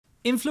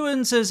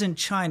Influencers in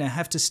China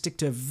have to stick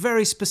to a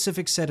very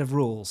specific set of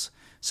rules.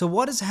 So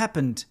what has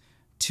happened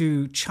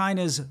to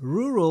China's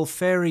rural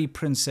fairy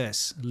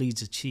princess,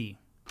 Liziqi?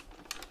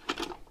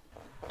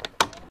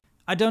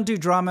 I don't do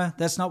drama.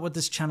 That's not what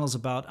this channel's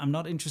about. I'm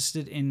not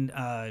interested in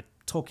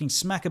talking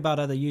smack about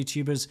other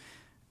YouTubers.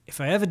 If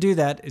I ever do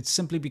that, it's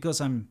simply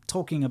because I'm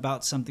talking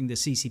about something the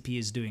CCP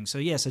is doing. So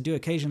yes, I do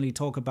occasionally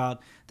talk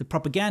about the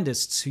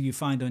propagandists who you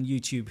find on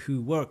YouTube who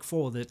work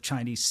for the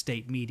Chinese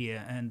state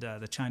media and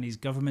the Chinese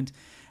government.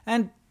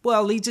 And,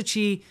 well,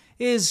 Liziqi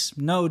is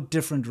no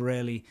different,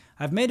 really.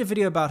 I've made a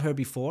video about her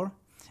before.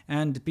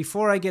 And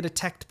before I get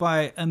attacked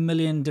by a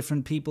million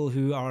different people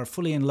who are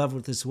fully in love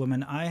with this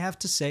woman, I have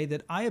to say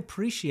that I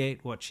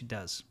appreciate what she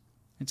does.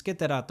 Let's get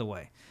that out the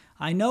way.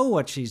 I know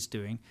what she's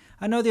doing.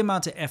 I know the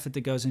amount of effort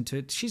that goes into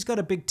it. She's got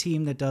a big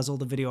team that does all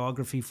the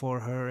videography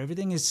for her.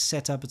 Everything is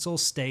set up. It's all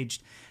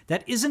staged.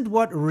 That isn't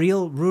what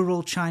real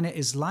rural China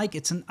is like.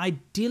 It's an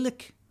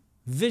idyllic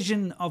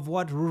vision of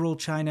what rural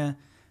China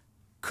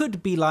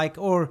could be like,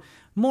 or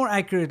more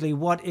accurately,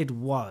 what it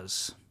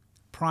was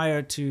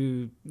prior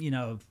to, you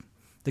know,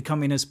 the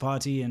Communist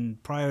Party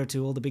and prior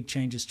to all the big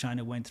changes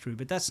China went through.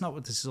 But that's not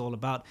what this is all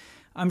about.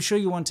 I'm sure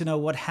you want to know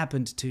what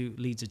happened to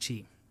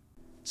Liziqi.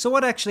 So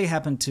what actually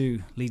happened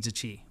to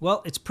Liziqi?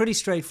 Well, it's pretty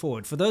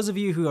straightforward. For those of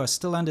you who are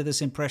still under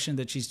this impression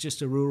that she's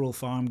just a rural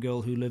farm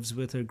girl who lives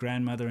with her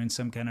grandmother in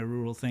some kind of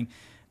rural thing,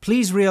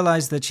 please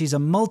realize that she's a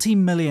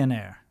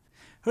multi-millionaire.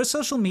 Her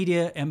social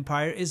media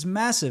empire is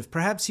massive.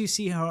 Perhaps you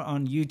see her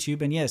on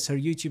YouTube, and yes, her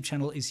YouTube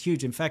channel is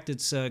huge. In fact,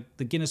 it's the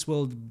Guinness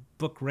World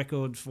Book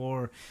record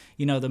for,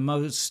 you know, the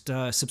most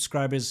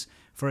subscribers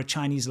for a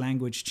Chinese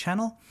language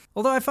channel.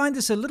 Although I find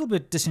this a little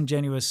bit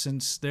disingenuous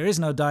since there is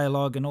no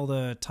dialogue and all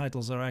the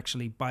titles are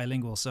actually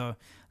bilingual. So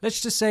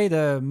let's just say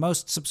the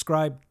most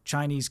subscribed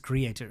Chinese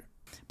creator.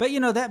 But, you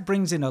know, that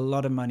brings in a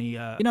lot of money.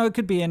 You know, it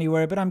could be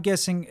anywhere, but I'm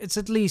guessing it's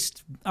at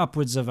least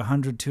upwards of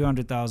 $100,000 to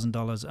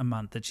 $200,000 a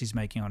month that she's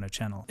making on her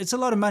channel. It's a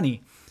lot of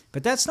money,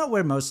 but that's not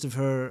where most of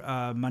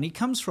her money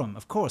comes from,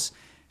 of course.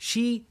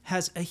 She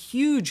has a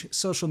huge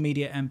social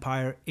media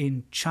empire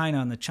in China,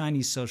 on the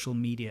Chinese social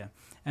media.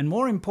 And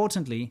more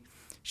importantly,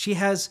 she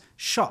has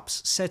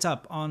shops set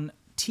up on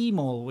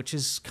Tmall, which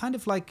is kind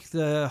of like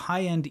the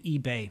high-end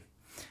eBay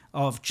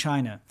of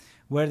China,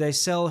 where they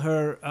sell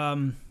her,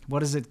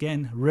 what is it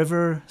again?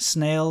 River,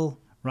 snail,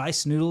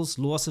 rice noodles,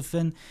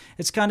 luosifin.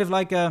 It's kind of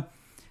like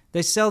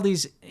they sell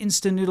these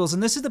instant noodles.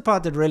 And this is the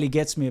part that really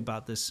gets me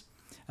about this,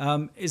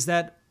 is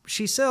that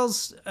she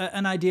sells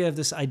an idea of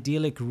this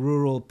idyllic,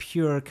 rural,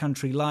 pure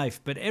country life,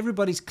 but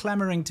everybody's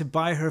clamoring to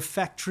buy her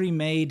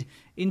factory-made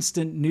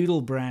instant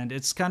noodle brand.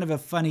 It's kind of a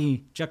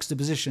funny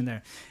juxtaposition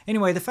there.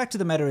 Anyway, the fact of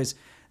the matter is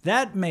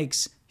that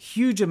makes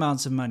huge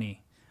amounts of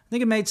money. I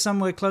think it made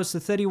somewhere close to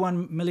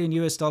 $31 million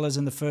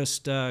in the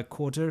first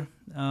quarter,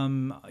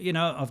 you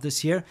know, of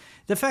this year.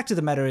 The fact of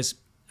the matter is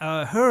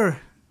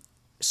her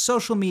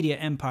social media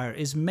empire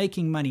is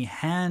making money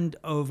hand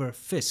over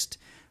fist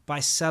by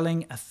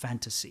selling a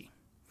fantasy.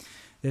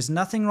 There's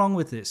nothing wrong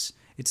with this.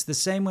 It's the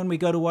same when we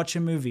go to watch a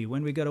movie.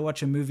 When we go to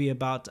watch a movie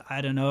about,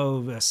 I don't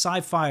know,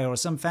 sci-fi or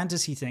some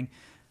fantasy thing,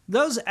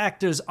 those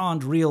actors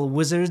aren't real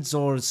wizards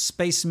or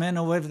spacemen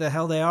or whatever the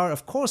hell they are.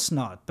 Of course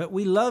not. But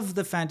we love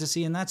the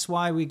fantasy, and that's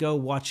why we go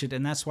watch it,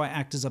 and that's why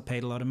actors are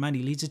paid a lot of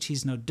money.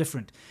 Liziqi's no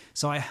different.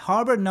 So I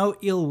harbor no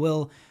ill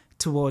will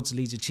towards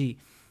Liziqi.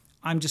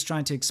 I'm just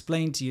trying to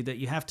explain to you that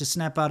you have to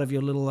snap out of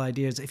your little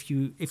ideas if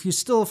you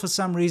still for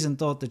some reason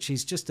thought that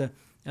she's just a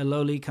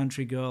lowly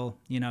country girl,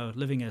 you know,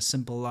 living a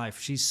simple life.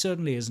 She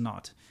certainly is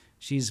not.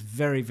 She's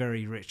very,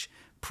 very rich.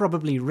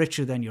 Probably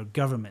richer than your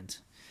government.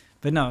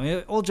 But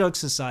no, all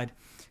jokes aside,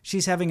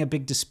 she's having a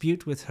big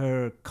dispute with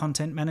her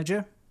content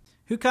manager,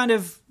 who kind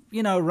of,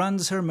 you know,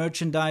 runs her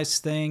merchandise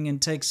thing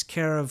and takes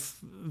care of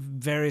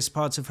various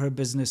parts of her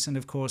business, and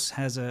of course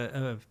has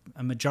a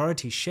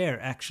majority share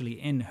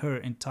actually in her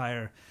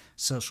entire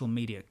social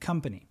media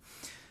company.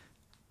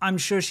 I'm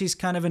sure she's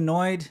kind of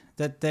annoyed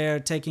that they're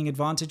taking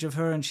advantage of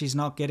her and she's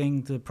not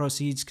getting the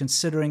proceeds,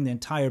 considering the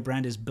entire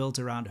brand is built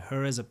around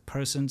her as a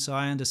person. So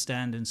I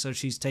understand. And so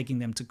she's taking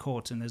them to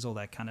court, and there's all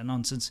that kind of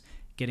nonsense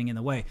getting in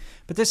the way.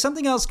 But there's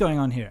something else going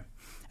on here,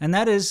 and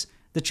that is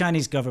the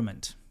Chinese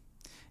government.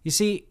 You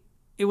see,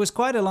 it was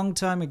quite a long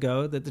time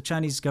ago that the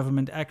Chinese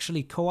government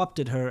actually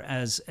co-opted her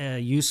as a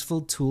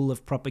useful tool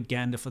of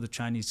propaganda for the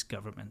Chinese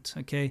government.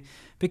 Okay?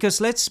 Because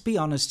let's be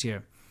honest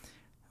here.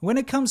 When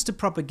it comes to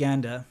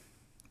propaganda,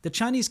 the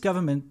Chinese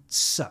government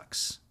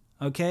sucks,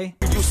 okay?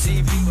 You see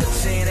people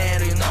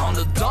sitting on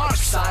the dark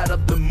side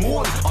of the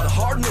moon, or the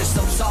hardness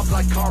of up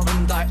like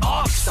carbon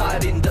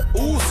dioxide in the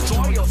ooze.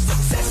 Joy of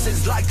success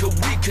is like a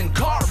weekend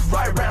car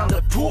right around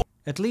the pool.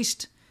 At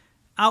least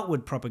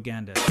outward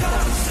propaganda.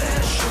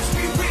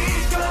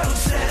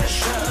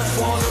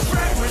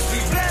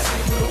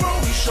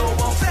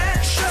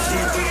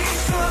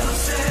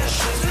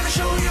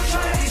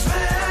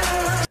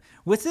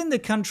 Within the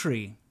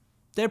country,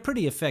 they're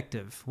pretty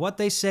effective. What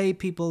they say,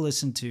 people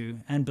listen to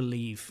and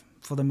believe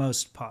for the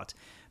most part.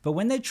 But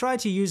when they try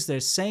to use their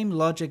same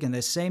logic and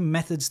their same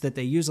methods that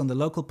they use on the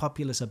local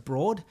populace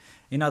abroad,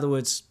 in other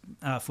words,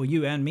 for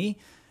you and me,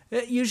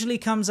 it usually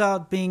comes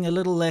out being a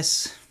little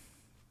less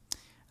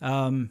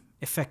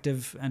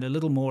effective and a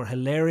little more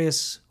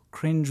hilarious,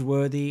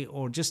 cringe-worthy,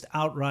 or just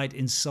outright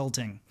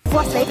insulting.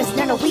 Forced labor is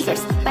no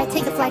weavers, but I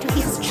take a flight to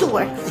he's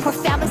truer. Poor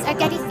families are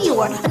getting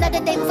fewer. Another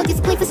name for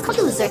this belief is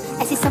loser.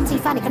 I see something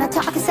funny, gonna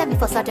talk to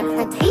 74 sudden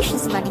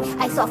plantations money.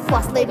 I saw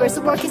forced laborers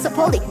working so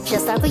poorly,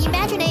 just like we're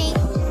imagining.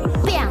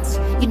 Bounce,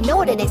 you know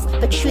what it is,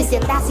 but choose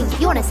your lasting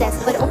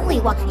illnesses, but only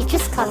one. It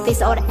just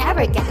cultivates all the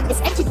arrogant. It's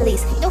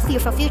anti-police, no fear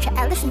for future.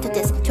 I listen to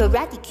this to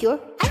eradicate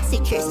I see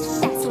cheers.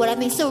 That's what I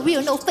mean, so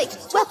real, no fake.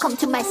 Welcome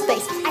to my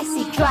space. I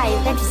see dry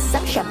land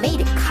suction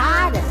made it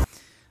harder.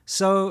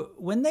 So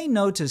when they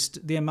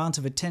noticed the amount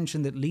of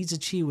attention that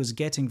Liziqi was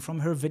getting from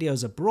her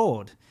videos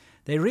abroad,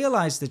 they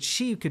realized that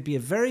she could be a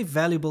very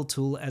valuable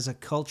tool as a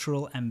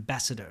cultural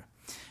ambassador,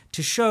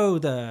 to show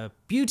the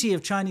beauty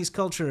of Chinese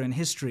culture and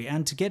history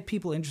and to get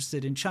people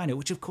interested in China,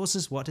 which of course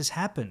is what has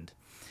happened.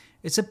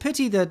 It's a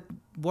pity that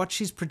what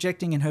she's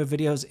projecting in her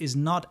videos is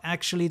not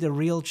actually the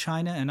real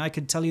China, and I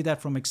can tell you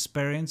that from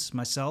experience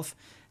myself,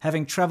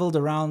 having traveled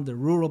around the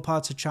rural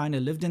parts of China,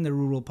 lived in the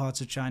rural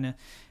parts of China,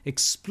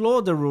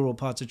 explored the rural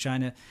parts of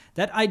China.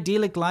 That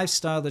idyllic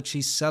lifestyle that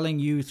she's selling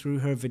you through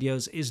her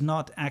videos is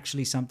not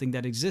actually something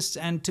that exists,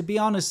 and to be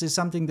honest, is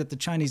something that the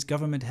Chinese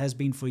government has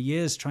been for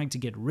years trying to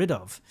get rid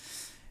of.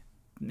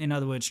 In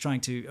other words,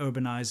 trying to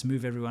urbanize,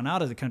 move everyone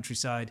out of the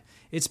countryside.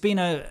 It's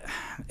a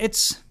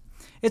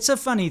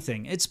funny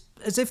thing. It's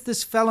as if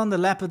this fell on the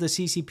lap of the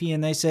CCP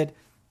and they said,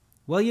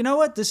 well, you know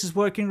what? This is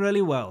working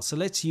really well, so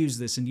let's use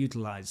this and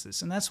utilize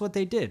this. And that's what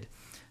they did.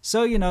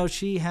 So, you know,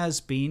 she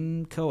has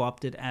been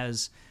co-opted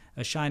as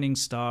a shining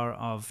star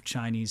of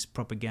Chinese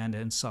propaganda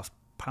and soft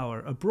power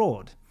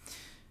abroad.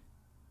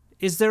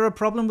 Is there a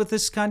problem with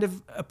this kind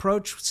of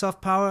approach, soft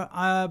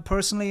power?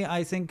 Personally,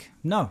 I think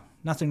no,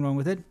 nothing wrong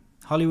with it.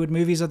 Hollywood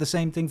movies are the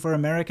same thing for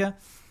America.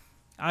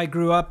 I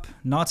grew up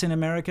not in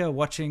America,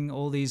 watching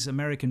all these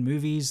American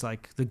movies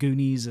like The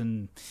Goonies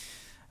and,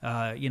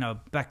 you know,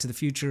 Back to the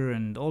Future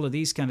and all of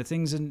these kind of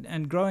things.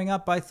 And growing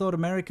up, I thought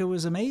America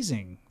was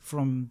amazing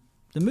from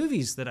the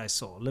movies that I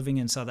saw living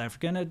in South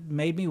Africa. And it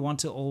made me want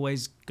to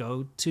always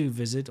go to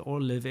visit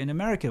or live in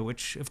America,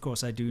 which, of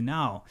course, I do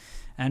now.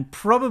 And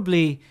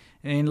probably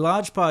in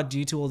large part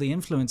due to all the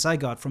influence I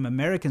got from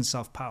American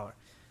soft power.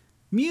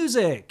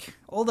 Music,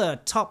 all the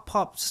top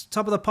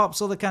of the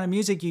pops, all the kind of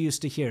music you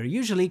used to hear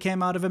usually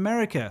came out of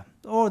America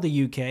or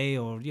the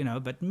UK or, you know,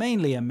 but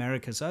mainly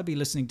America. So I'd be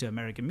listening to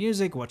American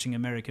music, watching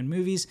American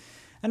movies.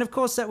 And of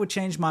course that would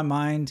change my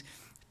mind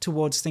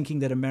towards thinking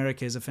that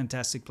America is a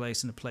fantastic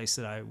place and a place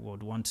that I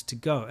would want to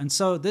go. And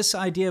so this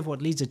idea of what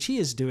Liziqi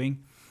is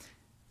doing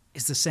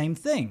is the same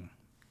thing.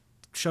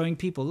 Showing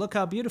people, look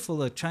how beautiful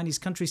the Chinese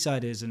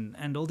countryside is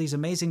and all these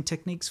amazing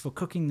techniques for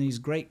cooking these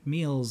great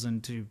meals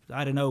and to,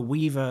 I don't know,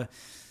 weave a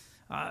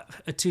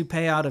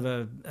toupee out of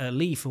a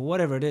leaf or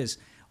whatever it is.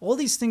 All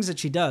these things that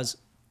she does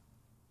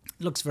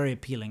looks very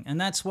appealing.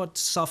 And that's what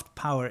soft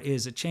power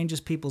is. It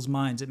changes people's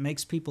minds. It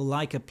makes people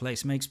like a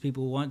place, makes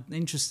people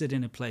interested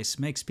in a place,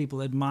 makes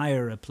people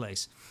admire a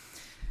place.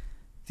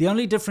 The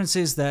only difference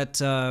is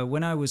that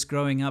when I was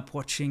growing up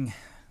watching,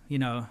 you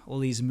know, all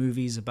these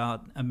movies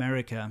about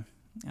America,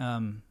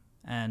 and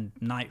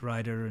Knight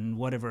Rider and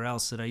whatever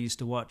else that I used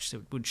to watch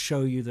that would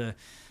show you the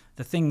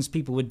things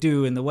people would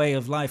do in the way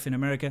of life in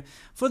America.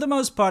 For the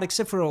most part,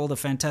 except for all the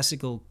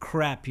fantastical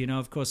crap, you know,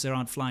 of course there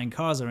aren't flying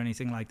cars or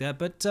anything like that,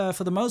 but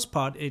for the most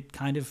part it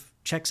kind of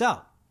checks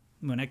out.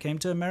 When I came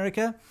to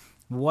America,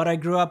 what I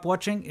grew up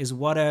watching is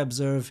what I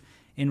observe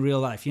in real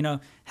life. You know,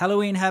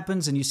 Halloween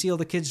happens and you see all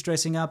the kids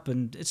dressing up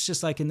and it's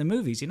just like in the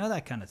movies, you know,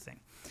 that kind of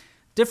thing.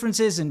 Difference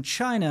is in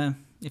China,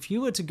 if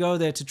you were to go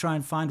there to try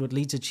and find what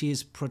Liziqi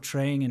is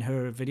portraying in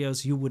her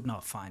videos, you would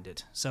not find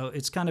it. So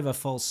it's kind of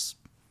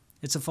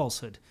it's a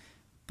falsehood.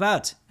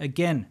 But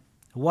again,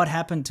 what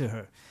happened to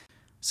her?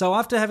 So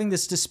after having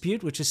this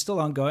dispute, which is still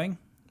ongoing,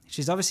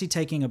 she's obviously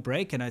taking a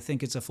break, and I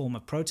think it's a form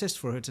of protest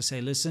for her to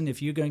say, listen,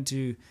 if you're going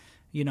to,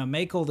 you know,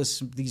 make all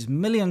these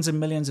millions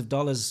and millions of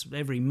dollars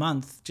every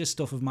month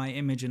just off of my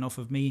image and off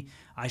of me,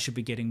 I should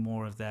be getting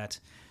more of that.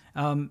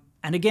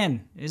 And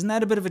again, isn't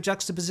that a bit of a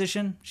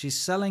juxtaposition? She's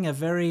selling a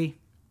very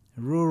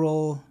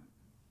rural,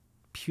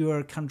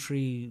 pure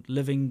country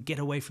living, get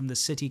away from the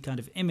city kind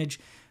of image,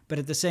 but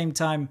at the same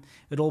time,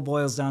 it all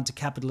boils down to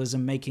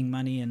capitalism, making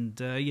money, and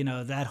you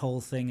know, that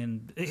whole thing.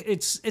 And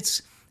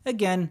it's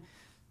again,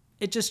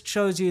 it just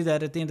shows you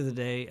that at the end of the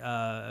day,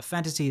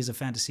 fantasy is a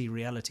fantasy,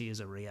 reality is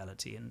a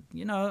reality. And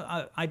you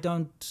know, I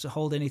don't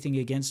hold anything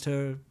against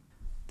her.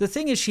 The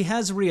thing is, she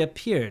has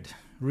reappeared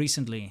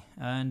recently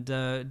and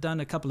done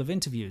a couple of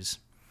interviews.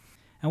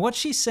 And what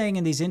she's saying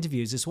in these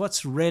interviews is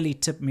what's really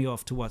tipped me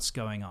off to what's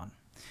going on.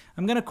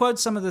 I'm going to quote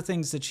some of the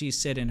things that she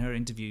said in her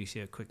interviews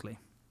here quickly.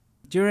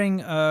 During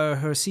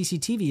her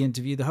CCTV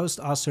interview, the host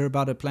asked her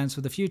about her plans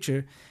for the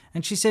future,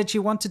 and she said she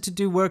wanted to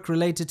do work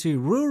related to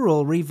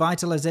rural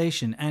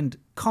revitalization and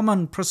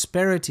common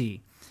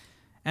prosperity.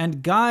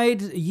 and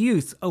guide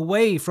youth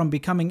away from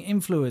becoming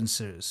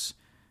influencers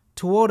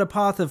toward a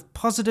path of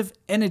positive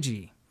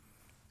energy.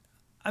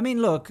 I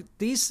mean, look,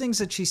 these things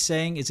that she's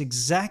saying is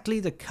exactly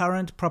the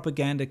current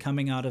propaganda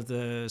coming out of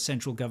the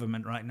central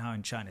government right now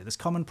in China. This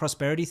common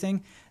prosperity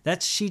thing,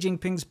 that's Xi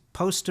Jinping's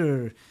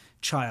poster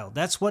child.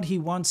 That's what he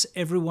wants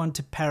everyone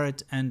to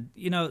parrot. And,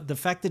 you know, the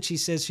fact that she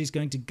says she's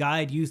going to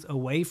guide youth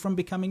away from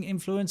becoming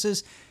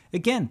influencers,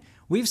 again,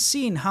 we've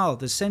seen how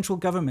the central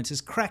government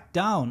has cracked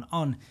down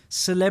on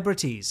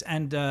celebrities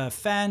and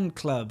fan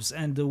clubs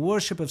and the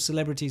worship of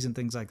celebrities and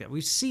things like that.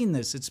 We've seen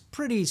this. It's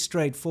pretty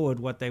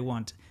straightforward what they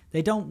want.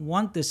 They don't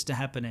want this to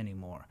happen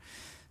anymore.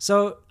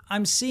 So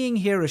I'm seeing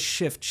here a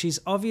shift. She's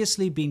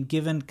obviously been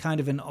given kind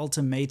of an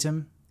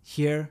ultimatum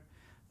here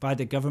by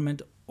the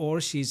government,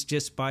 or she's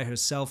just by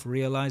herself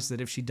realized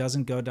that if she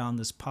doesn't go down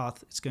this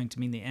path, it's going to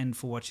mean the end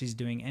for what she's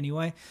doing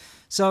anyway.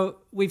 So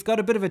we've got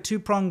a bit of a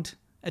two-pronged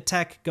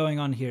attack going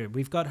on here.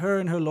 We've got her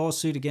and her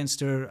lawsuit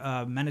against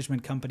her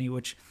management company,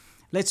 which,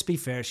 let's be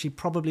fair, she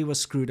probably was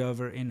screwed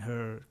over in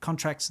her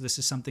contracts. This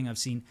is something I've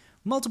seen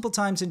multiple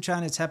times in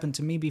China. It's happened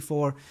to me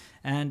before,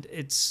 and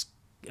it's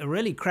a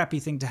really crappy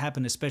thing to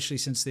happen, especially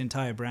since the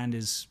entire brand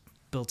is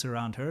built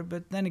around her.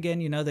 But then again,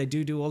 you know, they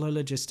do all her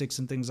logistics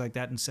and things like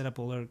that and set up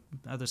all her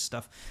other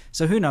stuff.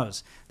 So who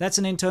knows? That's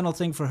an internal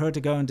thing for her to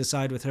go and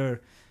decide with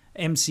her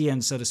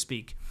MCN, so to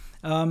speak.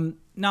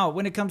 Now,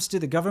 when it comes to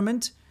the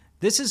government,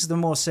 this is the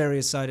more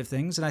serious side of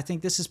things, and I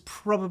think this has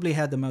probably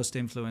had the most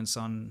influence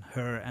on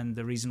her and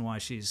the reason why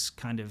she's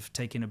kind of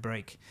taking a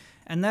break.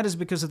 And that is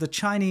because of the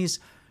Chinese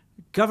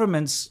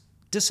government's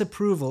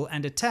disapproval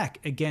and attack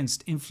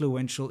against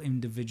influential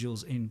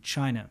individuals in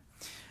China.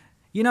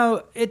 You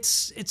know,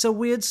 it's a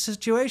weird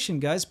situation,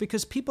 guys,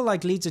 because people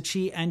like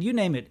Liziqi and you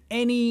name it,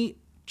 any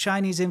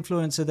Chinese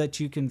influencer that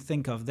you can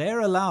think of,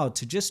 they're allowed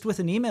to just with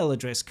an email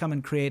address come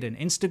and create an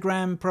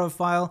Instagram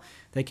profile,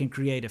 they can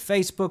create a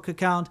Facebook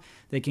account,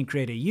 they can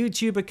create a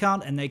YouTube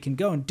account, and they can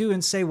go and do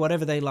and say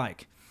whatever they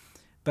like.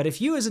 But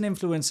if you as an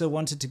influencer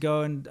wanted to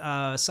go and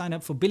sign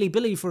up for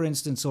Bilibili, for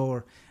instance,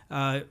 or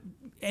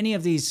any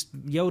of these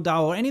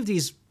Youdao or any of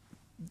these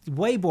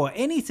Weibo,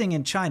 anything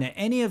in China,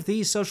 any of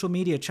these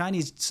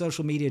Chinese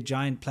social media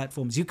giant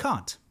platforms, you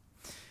can't.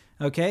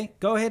 Okay,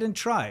 go ahead and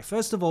try.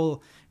 First of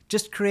all,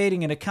 just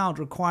creating an account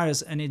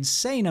requires an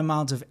insane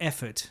amount of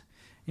effort,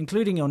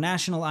 including your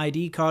national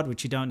ID card,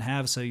 which you don't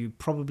have, so you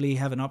probably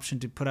have an option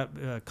to put up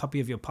a copy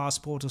of your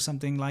passport or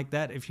something like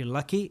that, if you're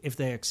lucky, if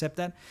they accept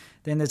that.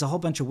 Then there's a whole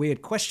bunch of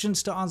weird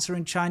questions to answer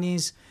in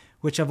Chinese,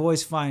 which I've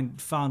always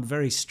found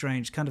very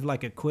strange, kind of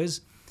like a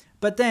quiz.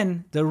 But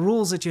then the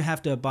rules that you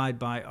have to abide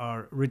by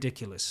are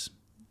ridiculous.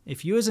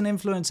 If you as an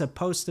influencer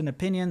post an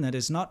opinion that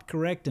is not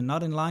correct and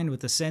not in line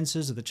with the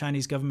censors of the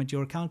Chinese government,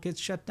 your account gets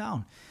shut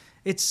down.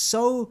 It's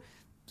so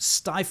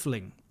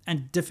stifling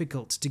and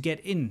difficult to get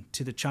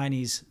into the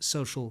Chinese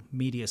social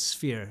media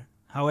sphere.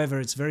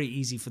 However, it's very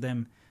easy for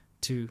them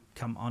to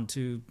come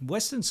onto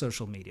Western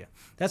social media.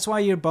 That's why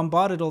you're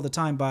bombarded all the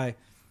time by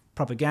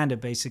propaganda,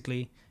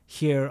 basically,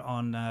 here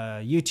on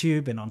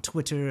YouTube and on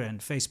Twitter and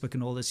Facebook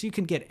and all this. You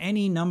can get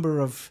any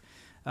number of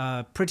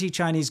pretty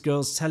Chinese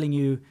girls telling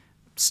you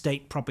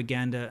state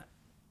propaganda,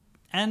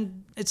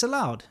 and it's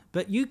allowed.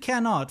 But you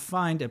cannot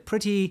find a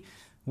pretty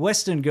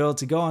Western girl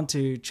to go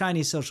onto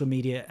Chinese social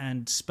media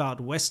and spout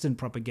Western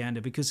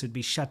propaganda because it'd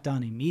be shut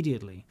down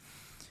immediately.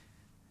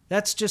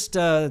 That's just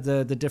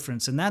the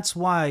difference. And that's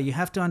why you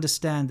have to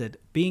understand that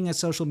being a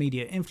social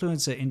media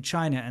influencer in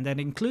China, and that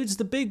includes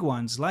the big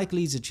ones like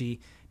Liziqi,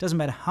 doesn't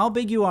matter how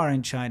big you are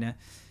in China,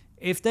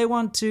 if they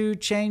want to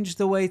change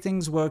the way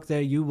things work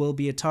there, you will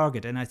be a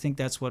target. And I think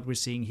that's what we're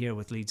seeing here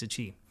with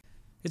Liziqi.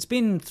 It's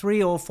been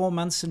 3 or 4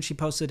 months since she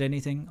posted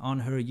anything on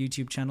her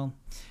YouTube channel.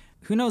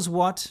 Who knows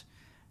what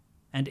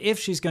and if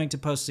she's going to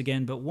post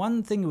again, but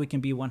one thing we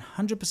can be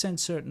 100%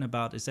 certain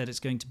about is that it's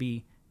going to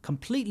be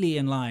completely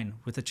in line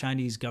with the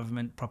Chinese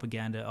government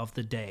propaganda of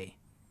the day.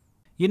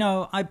 You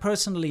know, I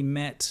personally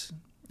met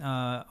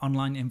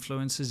online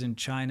influencers in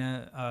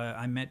China.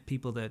 I met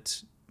people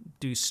that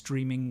do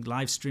streaming,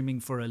 live streaming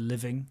for a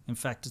living. In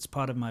fact, it's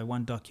part of my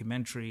one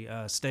documentary,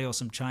 Stay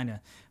Awesome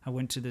China. I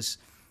went to this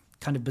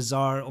kind of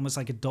bizarre, almost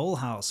like a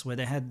dollhouse, where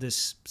they had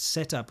this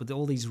setup with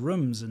all these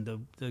rooms,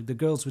 and the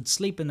girls would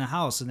sleep in the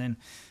house and then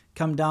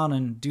come down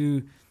and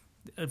do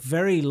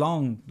very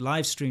long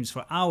live streams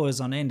for hours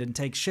on end and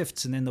take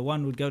shifts, and then the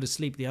one would go to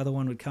sleep, the other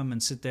one would come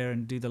and sit there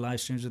and do the live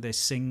streams where they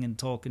sing and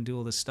talk and do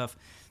all this stuff.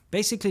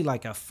 Basically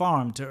like a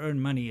farm to earn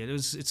money.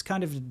 It's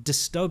kind of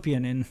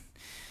dystopian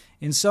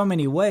in so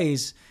many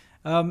ways.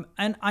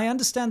 And I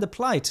understand the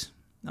plight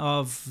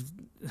of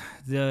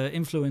the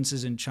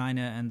influencers in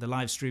China and the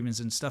live streamers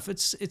and stuff.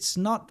 It's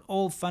not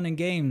all fun and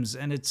games,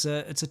 and it's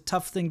a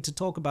tough thing to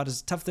talk about.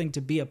 It's a tough thing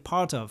to be a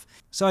part of.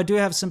 So I do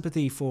have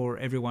sympathy for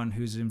everyone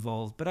who's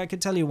involved. But I can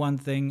tell you one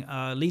thing,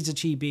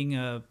 Liziqi being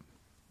a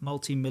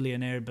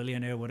multi-millionaire,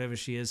 billionaire, whatever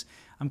she is,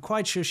 I'm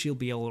quite sure she'll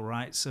be all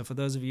right. So for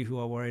those of you who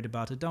are worried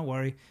about it, don't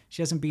worry.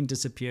 She hasn't been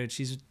disappeared.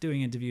 She's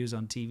doing interviews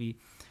on TV.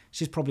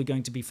 she's probably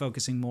going to be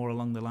focusing more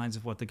along the lines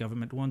of what the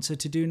government wants her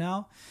to do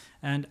now.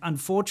 And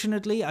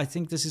unfortunately, I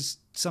think this is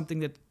something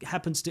that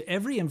happens to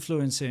every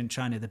influencer in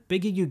China. The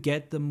bigger you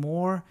get, the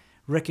more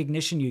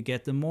recognition you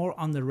get, the more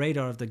on the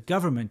radar of the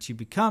government you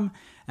become,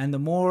 and the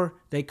more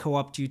they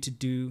co-opt you to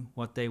do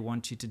what they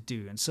want you to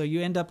do. And so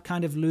you end up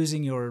kind of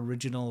losing your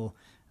original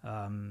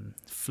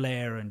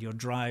flair and your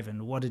drive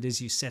and what it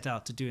is you set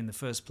out to do in the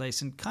first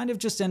place, and kind of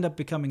just end up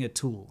becoming a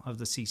tool of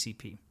the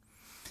CCP.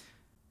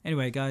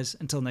 Anyway, guys,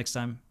 until next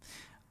time,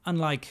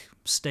 unlike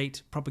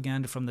state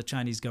propaganda from the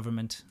Chinese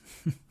government,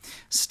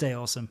 stay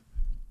awesome.